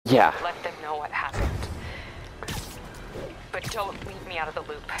Yeah. Let them know what happened. But don't leave me out of the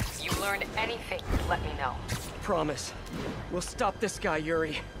loop. You learn anything, let me know. Promise. We'll stop this guy,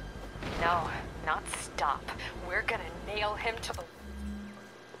 Yuri. No, not stop. We're gonna nail him to the...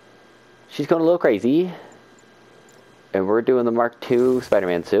 She's going a little crazy. And we're doing the Mark II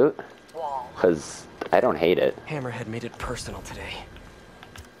Spider-Man suit. wall. Because I don't hate it. Hammerhead made it personal today.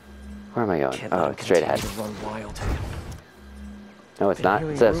 Where am I going? Can't let Oh, him it's straight ahead. continue to run wild. No, it's Been not.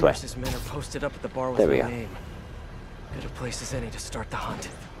 hearing It's this way. rumors his men are posted up at the bar with There we no go. name. Good a place as any to start the hunt.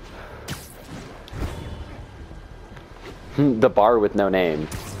 The bar with no name.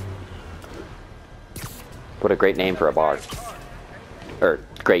 What a great name for a bar. Or,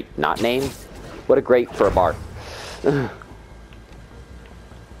 great not name? What a great for a bar.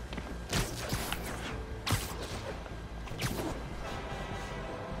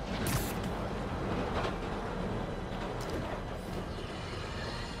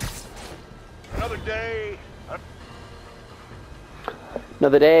 Another day.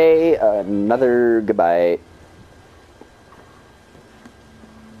 Another day, another goodbye.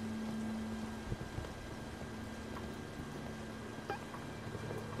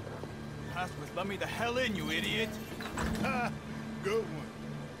 Asquith, let me the hell in, you idiot. Good one.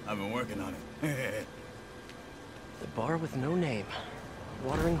 I've been working on it. The bar with no name.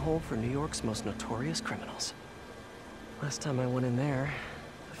 Watering hole for New York's most notorious criminals. Last time I went in there,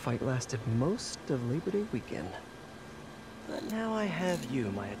 the fight lasted most of Labor Day weekend. But now I have you,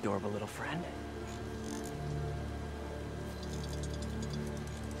 my adorable little friend.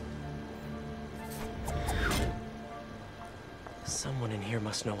 Someone in here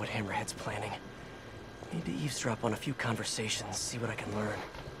must know what Hammerhead's planning. Need to eavesdrop on a few conversations, see what I can learn.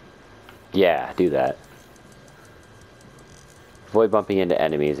 Yeah, do that. Avoid bumping into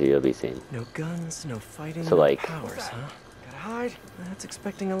enemies or you'll be seen. No guns, no fighting, So, no like- powers, huh? Gotta hide? That's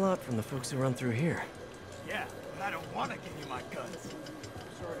expecting a lot from the folks who run through here. Yeah, but I don't want to give you my guns.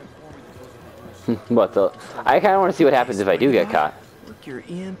 What the? I kind of want to see what happens if I do get caught. Work your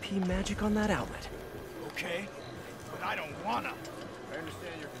EMP magic on that outlet. Okay, but I don't wanna. I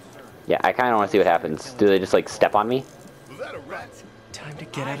understand your concern. Yeah, I kind of want to see what happens. Do they just like step on me? Was that a rat? Time to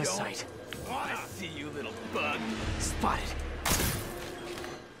get out of sight. I see you, little bug. Spotted.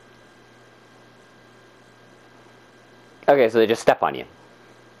 Okay, so they just step on you.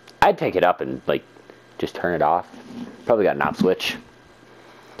 I'd pick it up and like just turn it off. Probably got an off switch.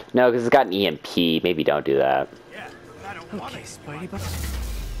 No, because it's got an EMP. Maybe don't do that. Yeah, but I don't want Okay, to. Spidey, but...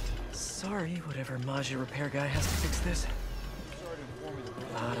 Sorry, whatever Magia repair guy has to fix this.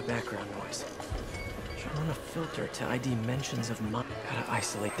 A lot of background noise. Should run a filter to ID mentions of Gotta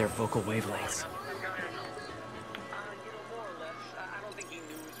isolate their vocal wavelengths. more or less, I don't think he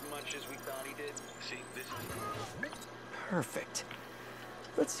knew as much as we thought he did. See, this is... Perfect.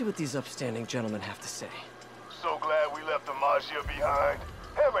 Let's see what these upstanding gentlemen have to say. So glad we left the Magia behind.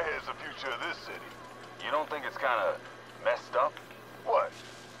 Hammerhead's the future of this city. You don't think it's kind of messed up? What?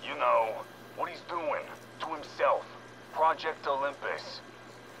 You know, what he's doing to himself. Project Olympus.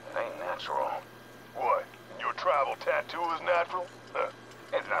 It ain't natural. What? Your tribal tattoo is natural?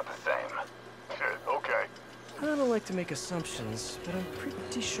 It's not the same. Okay. I don't like to make assumptions, but I'm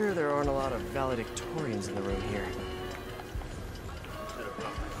pretty sure there aren't a lot of valedictorians in the room here.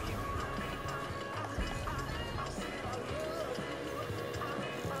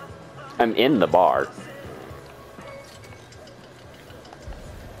 I'm in the bar.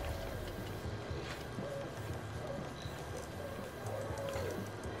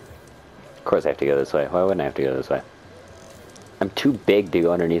 Of course I have to go this way. Why wouldn't I have to go this way? I'm too big to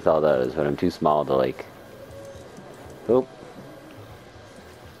go underneath all those, but I'm too small to like... Oop.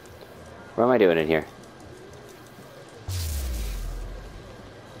 What am I doing in here?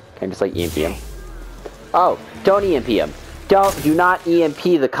 Can I just like EMP him? Oh, don't EMP him. Do not EMP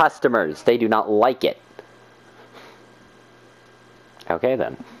the customers. They do not like it. Okay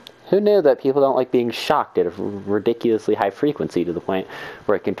then. Who knew that people don't like being shocked at a ridiculously high frequency to the point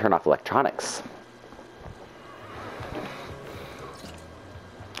where it can turn off electronics?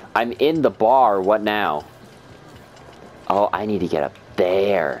 I'm in the bar. What now? Oh, I need to get up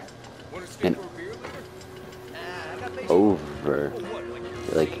there. And over.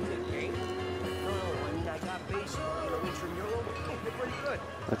 Like...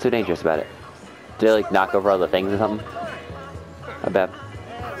 What's so dangerous about it? Did they like knock over all the things or something? I bet.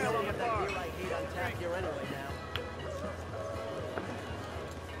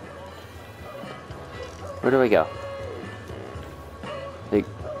 Where do we go? Like...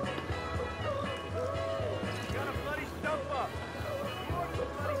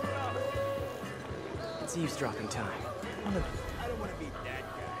 It's eavesdropping time. I don't want to be that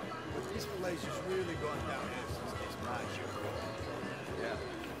guy. This place has really gone downhill since this Maggia. Yeah.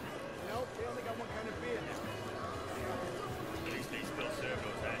 Nope, they only got one kind of beer now. At least they still serve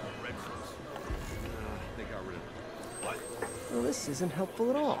those annual red sauce. They got rid of it. What? Well, this isn't helpful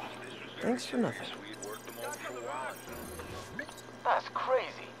at all. Thanks for nothing. That's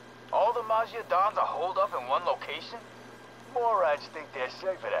crazy. All the Maggia Dons are holed up in one location? Morads think they're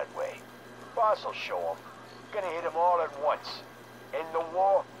safer that way. Boss will show them. Gonna hit them all at once. In the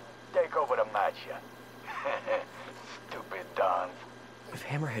war, take over the Maggia. Stupid Dons. If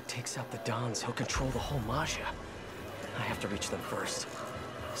Hammerhead takes out the Dons, he'll control the whole Maggia. I have to reach them first.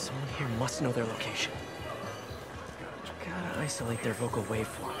 Someone here must know their location. Gotta isolate their vocal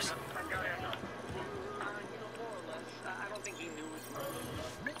waveforms.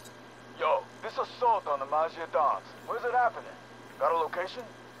 Yo, this assault on the Maggia Dons. Where's it happening? Got a location?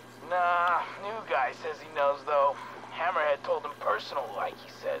 Nah, new guy says he knows though. Hammerhead told him personal like he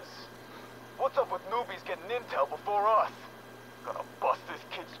says. What's up with newbies getting intel before us? Gonna bust this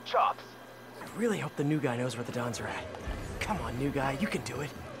kid's chops. I really hope the new guy knows where the Dons are at. Come on, new guy, you can do it.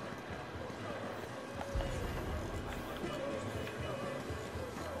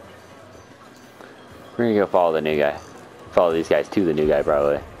 We're gonna go follow the new guy. Follow these guys to the new guy,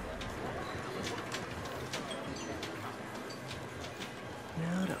 probably.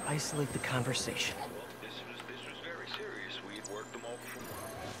 Now to isolate the conversation. This was very serious. We had worked them all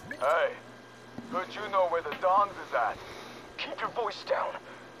before. Hey, good you know where the Dons is at. Keep your voice down.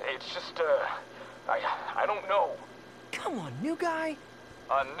 It's just, I don't know. Come on, new guy.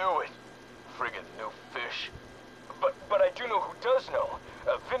 I knew it. Friggin' new fish. But I do know who does know.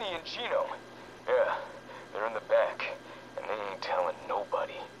 Vinny and Gino. Yeah, they're in the back, and they ain't telling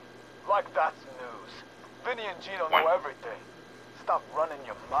nobody. Like that's news. Vinny and Gino know everything. Stop running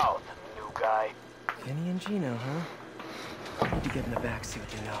your mouth, new guy. Vinny and Gino, huh? I need to get in the back, see what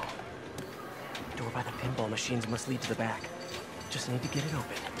they know. The door by the pinball machines must lead to the back. Just need to get it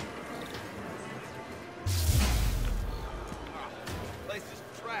open. Place is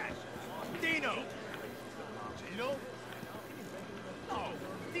trash. Dino! Gino? No,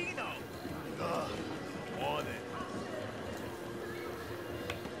 Dino! Ugh, on it.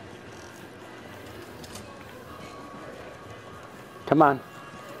 Come on.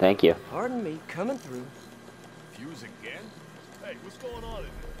 Thank you. Pardon me, coming through. Fuse again? Hey, what's going on in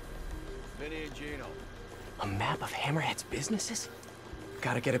there? Vinny and Gino. A map of Hammerhead's businesses?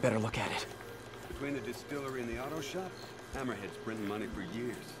 Gotta get a better look at it. Between the distillery and the auto shop, Hammerhead's printing money for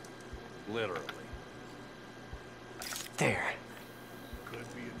years. Literally. There. Could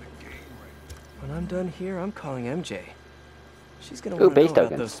be in the game right When I'm done here, I'm calling MJ. She's gonna Ooh, want to know base about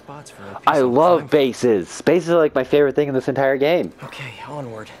tokens. those spots for a piece I of love time. bases. Bases are like my favorite thing in this entire game. Okay,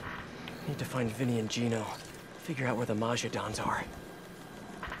 onward. Need to find Vinny and Gino. Figure out where the Maggia Dons are.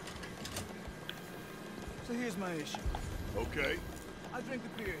 So here's my issue. Okay. I drink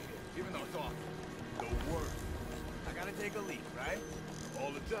the beer here, even though it's awful. The worst. I gotta take a leak, right?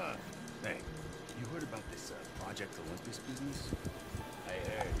 All the time. Hey, you heard about this Project Olympus business? I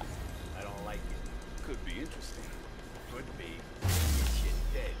heard. I don't like it. Could be interesting. Could be. Shit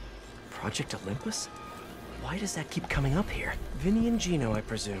dead. Project Olympus? Why does that keep coming up here? Vinny and Gino, I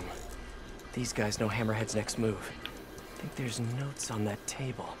presume. These guys know Hammerhead's next move. Think there's notes on that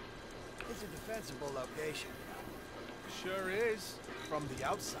table. It's a defensible location. Sure is, from the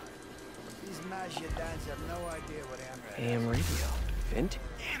outside. These Maggia Dons have no idea what Hammerhead is. AM radio. Vint?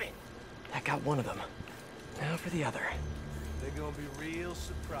 Damn it! That got one of them. Now for the other. They're gonna be real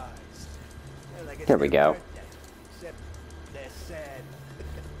surprised. They're like it's There we their go. birthday, except they're sad.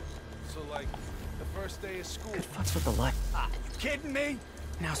 So like, the first day of school. Good futz with the light. Ah, you kidding me?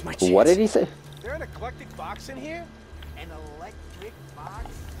 Now's my chance. What did he say? There an eclectic box in here? An electric box?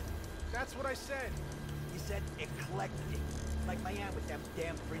 That's what I said. You said eclectic. Like my aunt with them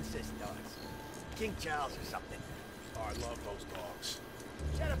damn princess dogs. King Charles or something. Oh, I love those dogs.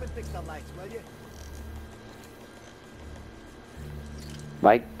 Shut up and fix the lights, will you?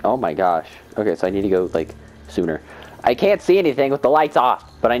 Mike? Oh my gosh. Okay, so I need to go, like, sooner. I can't see anything with the lights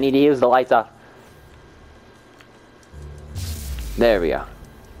off, but I need to use the lights off. There we go.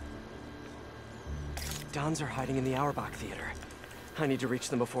 Dons are hiding in the Auerbach Theater. I need to reach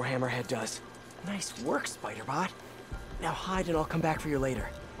them before Hammerhead does. Nice work, Spider-Bot. Now hide and I'll come back for you later.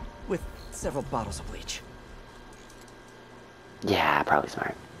 With several bottles of bleach. Yeah, probably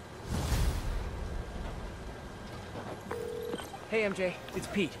smart. Hey, MJ. It's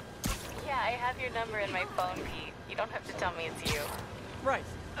Pete. Yeah, I have your number in my phone, Pete. You don't have to tell me it's you. Right,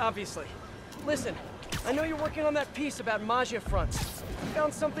 obviously. Listen, I know you're working on that piece about Maggia fronts.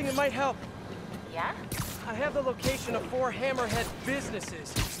 Found something that might help. Yeah? I have the location of 4 Hammerhead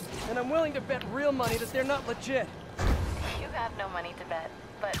businesses. And I'm willing to bet real money that they're not legit. You have no money to bet,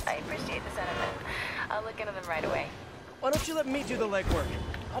 but I appreciate the sentiment. I'll look into them right away. Why don't you let me do the legwork?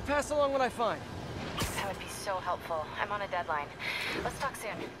 I'll pass along what I find. That would be so helpful. I'm on a deadline. Let's talk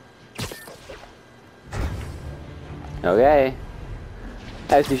soon. Okay.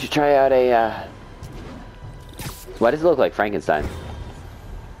 Guys, we should try out a, Why does it look like Frankenstein?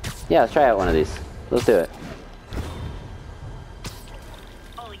 Yeah, let's try out one of these. Let's do it.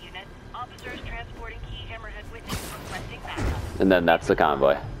 All units, officers transporting key Hammerhead witness requesting backup. And then that's the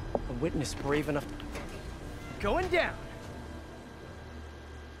convoy. A witness brave enough... Going down!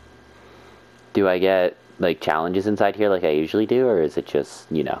 Do I get, like, challenges inside here like I usually do, or is it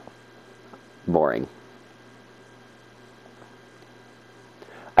just, you know, boring?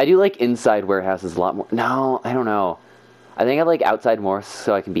 I do like inside warehouses a lot more. No, I don't know. I think I like outside more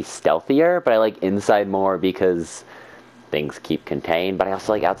so I can be stealthier, but I like inside more because things keep contained, but I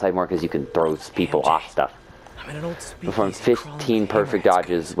also like outside more because you can throw people off stuff. I'm in an old speakeasy. Perform 15 perfect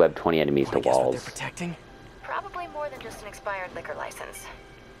dodges, web 20 enemies to What they're walls. protecting? Probably more than just an expired liquor license.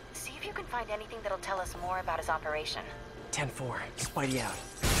 See if you can find anything that'll tell us more about his operation. 10-4. Spidey out.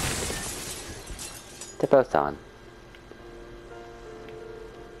 They're both on.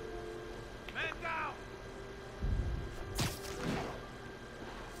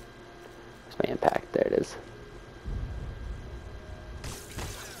 Where's my impact? There it is.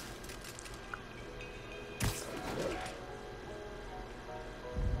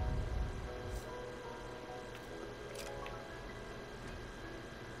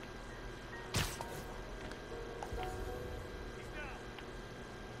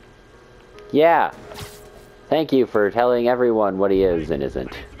 Yeah. Thank you for telling everyone what he is and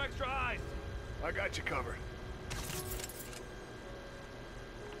isn't. Some extra eyes. I got you covered.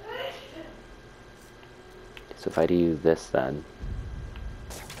 So if I do this then.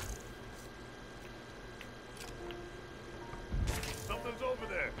 Something's over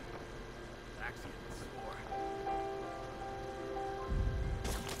there. Accident score.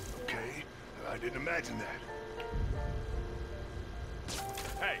 Okay, I didn't imagine that.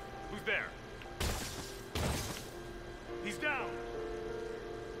 Hey, who's there? He's down.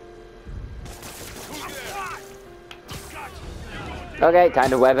 Who's there? Gotcha. Okay, time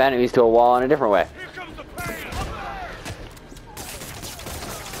to web enemies to a wall in a different way. Here comes the pain.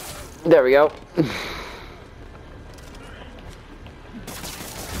 There we go. Many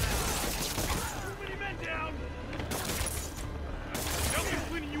men down. They'll be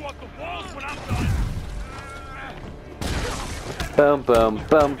cleaning you off the walls when I'm done. Boom, boom,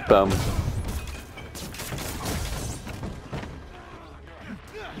 boom, boom.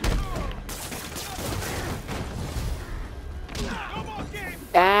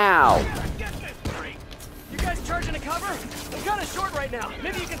 Ow! You guys charging a cover? I'm kind of short right now.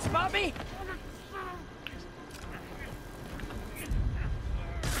 Maybe you can spot me?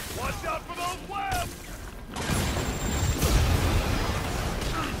 Watch out for those webs.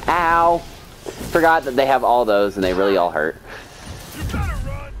 Ow! Forgot that they have all those and they really all hurt. You better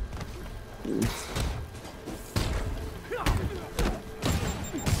run.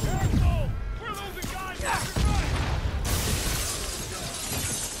 Careful. We're losing guys.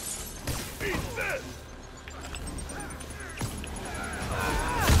 Eat this.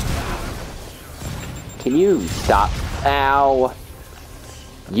 Can you stop? Ow!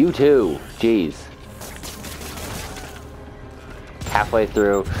 You too. Jeez. Halfway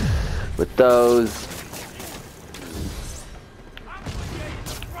through with those.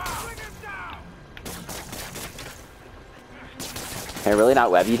 Can I really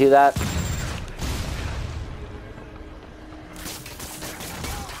not web you to that?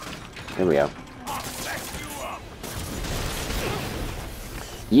 Here we go.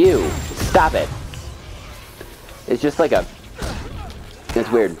 You! Stop it! It's just like a... It's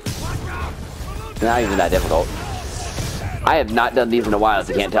weird. Not even that difficult. I have not done these in a while,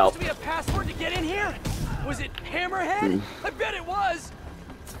 so you can't tell. Supposed to be a password to get in here? Was it Hammerhead? I bet it was.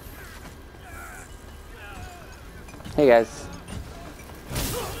 Hey guys.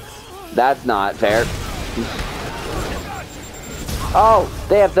 That's not fair. Oh,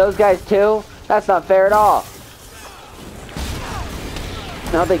 they have those guys too? That's not fair at all.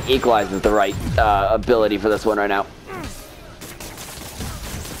 I don't think Equalize is the right ability for this one right now.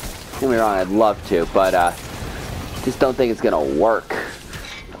 Don't get me wrong, I'd love to, but just don't think it's gonna work.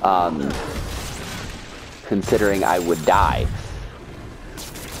 Considering I would die.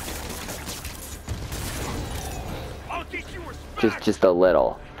 I'll teach you respect. Just a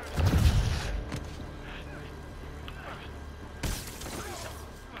little.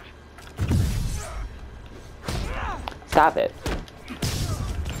 Stop it.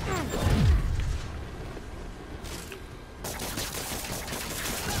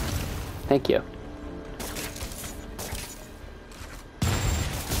 Thank you.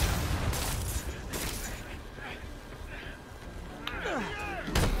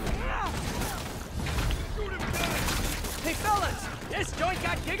 Hey fellas, this joint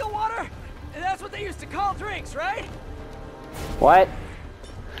got giggle water? And that's what they used to call drinks, right? What?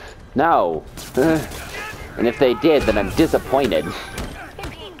 No. And if they did, then I'm disappointed. Hey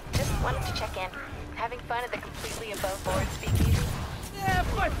Pete, just wanted to check in. Having fun at the completely above board speakeasy? Yeah,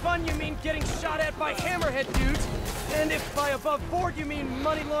 if by fun you mean getting shot at by hammerhead dudes, and if by above board you mean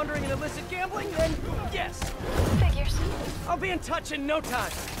money laundering and illicit gambling, then yes. Figures. I'll be in touch in no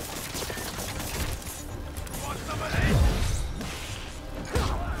time. Want some of this?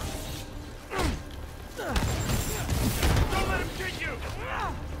 Don't let him get you!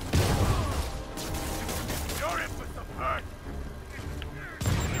 You're in for some hurt!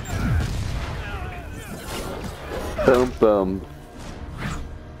 Boom, boom.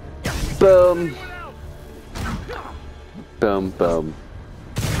 Boom. Boom, boom.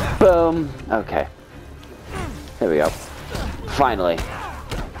 Boom. Okay. There we go. Finally.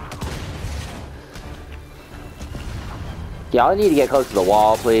 Y'all need to get close to the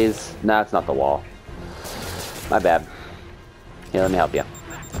wall, please. No, it's not the wall. My bad. Here, let me help you.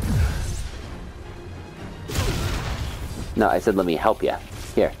 No, I said let me help you.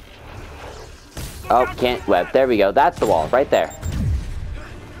 Here. Oh, can't web. There we go. That's the wall, right there.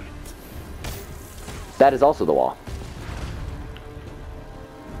 That is also the wall.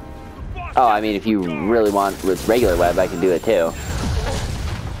 Oh, I mean, if you really want with regular web, I can do it too.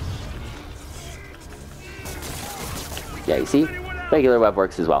 Yeah, you see? Regular web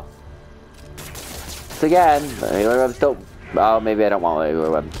works as well. So again, regular web still... Oh, maybe I don't want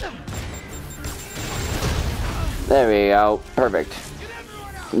regular web. There we go. Perfect.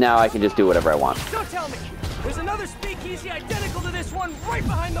 Now I can just do whatever I want. Don't tell me! There's another speakeasy identical to this one right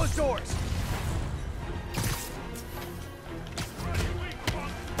behind those doors!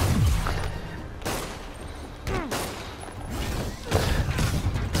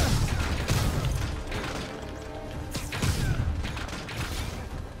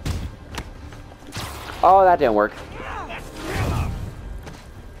 Oh, that didn't work.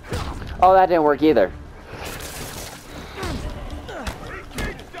 Oh, that didn't work either.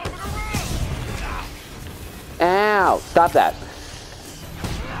 Ow! Stop that.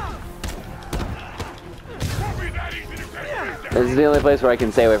 This is the only place where I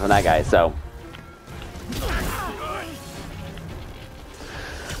can stay away from that guy, so.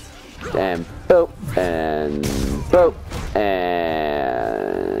 And boop, and boop,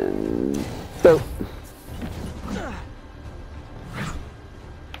 and boop.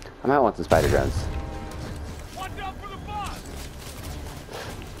 I might want some spider drones. Watch out for the boss!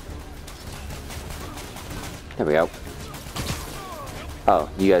 There we go. Oh,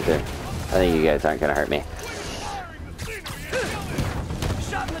 you guys are... I think you guys aren't gonna hurt me.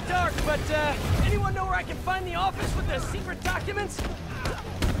 Shot in the dark, but anyone know where I can find the office with the secret documents?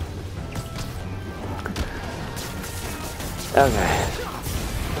 Okay.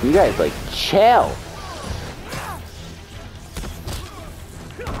 You guys, like, chill.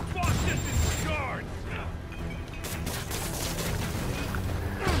 Boss distance guard!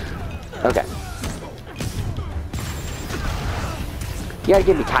 Okay. You gotta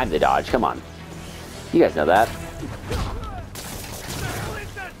give me time to dodge, come on. You guys know that.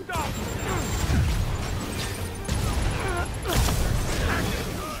 Release that stuff!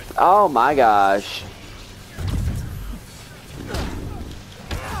 Oh my gosh.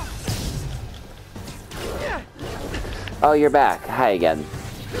 Oh, you're back. Hi again.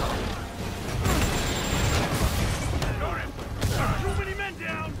 Too many men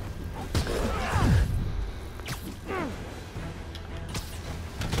down!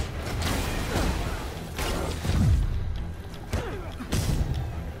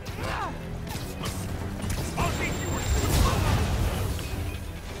 I'll teach you what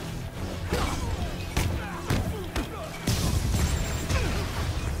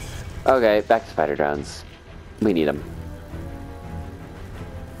Okay, back to spider drones. We need them.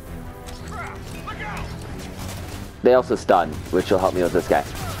 crap! Look out! They also stun, which will help me with this guy.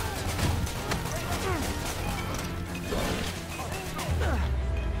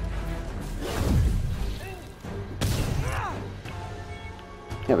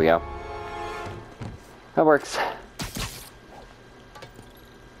 There we go. That works.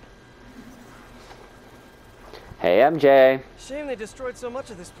 Hey, MJ. Shame they destroyed so much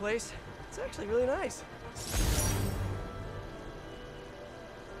of this place. It's actually really nice.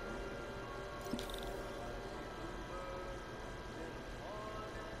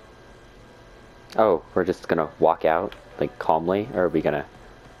 Oh, we're just gonna walk out, like, calmly? Or are we gonna...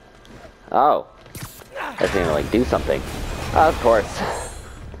 Oh. That's gonna, like, do something. Of course.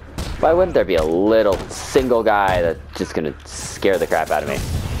 Why wouldn't there be a little single guy that's just gonna scare the crap out of me?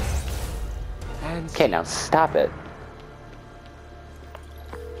 Okay, now stop it.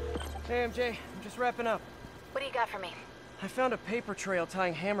 Hey, MJ, I'm just wrapping up. What do you got for me? I found a paper trail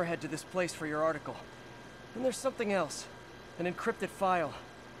tying Hammerhead to this place for your article. And there's something else. An encrypted file.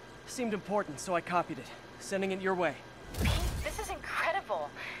 Seemed important, so I copied it. Sending it your way. Pete, this is incredible.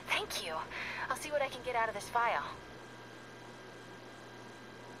 Thank you. I'll see what I can get out of this file.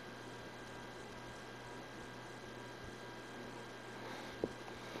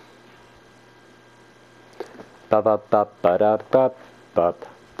 Ba ba ba ba da ba ba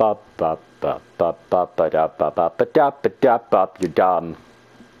ba ba ba ba ba ba da ba ba ba da ba da ba. You're dumb.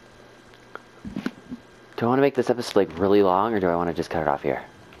 Do I want to make this episode like really long, or do I want to just cut it off here?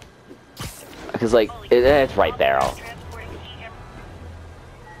 Because like it's right there.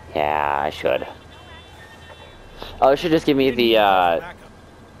 Yeah, I should. Oh, it should just give me the I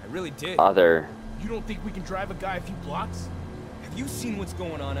really did. other. You don't think we can drive a guy a few blocks? Have you seen what's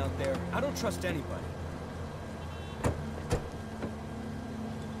going on out there? I don't trust anybody.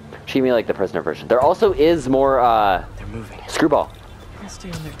 Treat me like the prisoner version. There also is more They're moving. Screwball. I'll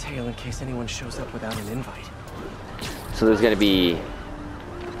stay on their tail in case anyone shows up without an invite. So there's gonna be.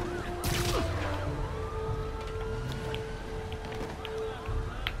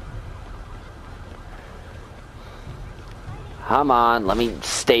 Come on, let me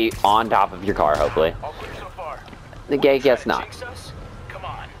stay on top of your car, hopefully. All clear so far. The gay guess not. Jinx us? Come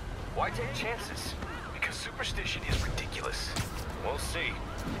on. Why take chances? Because superstition is ridiculous. We'll see.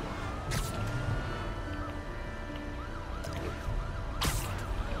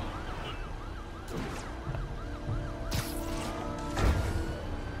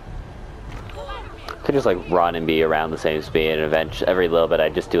 Could just like run and be around the same speed, and eventually every little bit I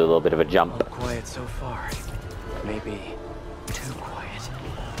just do a little bit of a jump. All quiet so far. Maybe too quiet.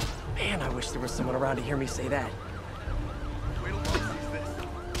 Man, I wish there was someone around to hear me say that.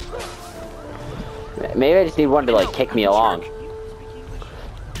 Maybe I just need one to like kick me along.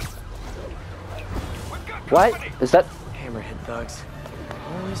 What? Is that? Hammerhead thugs.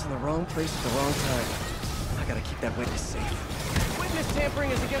 Always in the wrong place at the wrong time. I gotta keep that witness safe. Witness tampering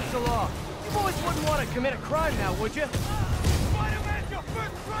is against the law. You boys wouldn't want to commit a crime now, would you?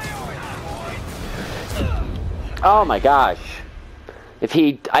 Oh my gosh.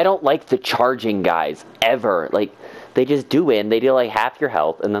 I don't like the charging guys ever. Like, they just do it and they do like half your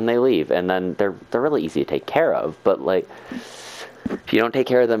health and then they leave. And then they're really easy to take care of. But like, if you don't take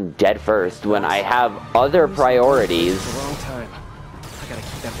care of them dead first, when I have other priorities. It's the wrong time. I gotta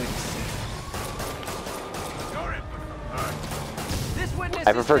keep that witness safe. This witness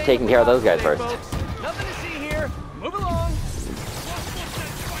I prefer taking care of those guys first. Nothing to see here. Move along.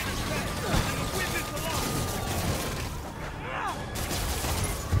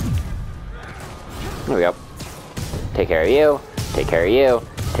 There we go. Take care of you. Take care of you.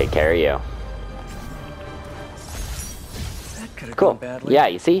 Take care of you. That could have Cool. gone badly. Yeah,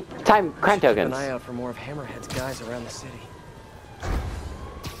 you see? Crime Keep an tokens. eye out for more of Hammerhead's guys around the city.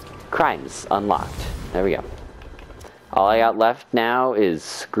 Crimes unlocked. There we go. All I got left now is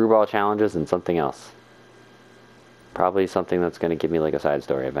screwball challenges and something else. Probably something that's going to give me like a side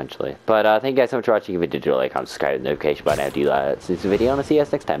story eventually. But thank you guys so much for watching. If you did, like, comment, subscribe, notification button. I do that. See this video, and I'll see you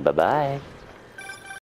guys next time. Bye bye.